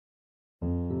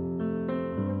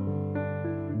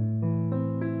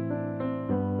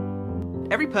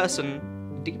every person,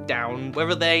 deep down,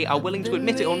 whether they are willing to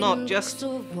admit it or not, just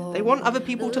they want other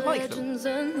people to like them.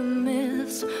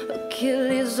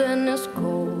 Achilles and his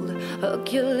gold,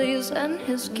 Achilles and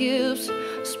his gifts,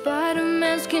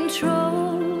 Spider-Man's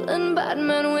control, and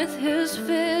Batman with his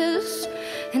fists.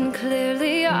 And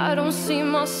clearly I don't see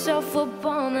myself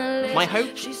upon a list. My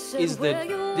hope is that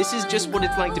this is just what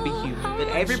it's like to be human, that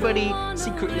everybody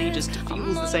secretly just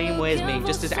feels the same way as me,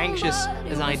 just as anxious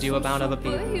as I do about other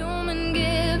people. Human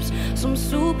gifts, some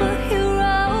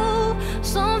superhero,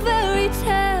 some fairy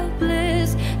tale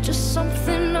bliss, just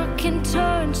something I can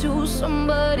turn to,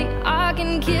 somebody I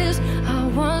can kiss. I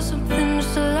want something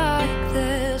just like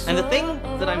this. And the thing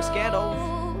that I'm scared of,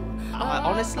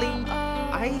 honestly,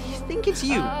 I think it's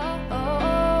you.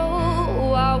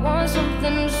 Oh, I want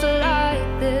something just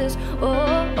like this. Oh,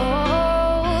 oh,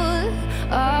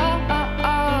 oh, oh,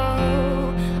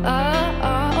 oh,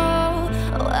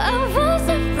 oh, I want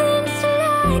something just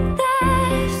like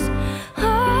this. Oh,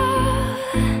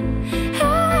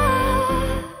 oh,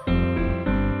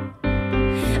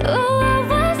 oh, I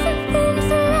want something just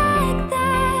like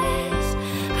this.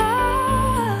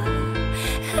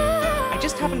 Oh, I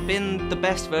just haven't been the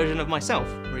best version of myself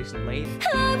recently.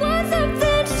 I want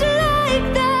something just like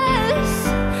this.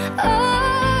 Oh,